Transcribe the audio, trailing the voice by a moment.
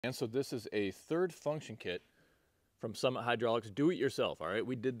And so this is a third function kit from Summit Hydraulics. Do it yourself, all right?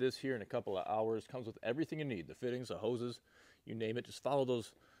 We did this here in a couple of hours. Comes with everything you need, the fittings, the hoses, you name it. Just follow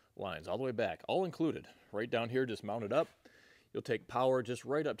those lines all the way back, all included. Right down here, just mount it up. You'll take power just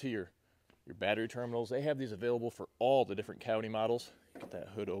right up to your battery terminals. They have these available for all the different Coyote models. Get that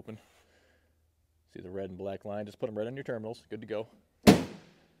hood open. See the red and black line? Just put them right on your terminals. Good to go.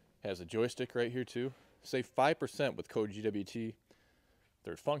 Has a joystick right here too. Save 5% with code GWT.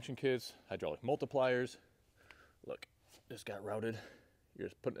 Third function kits, hydraulic multipliers. Look, this got routed. You're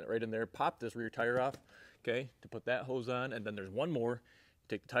just putting it right in there. Pop this rear tire off, okay, to put that hose on. And then there's one more.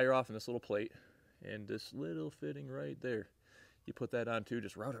 Take the tire off in this little plate. And this little fitting right there. You put that on too.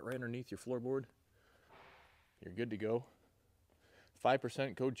 Just route it right underneath your floorboard. You're good to go.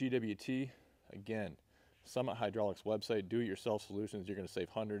 5% code GWT. Again, Summit Hydraulics website, do-it-yourself solutions. You're going to save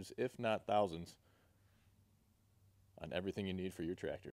hundreds, if not thousands, on everything you need for your tractor.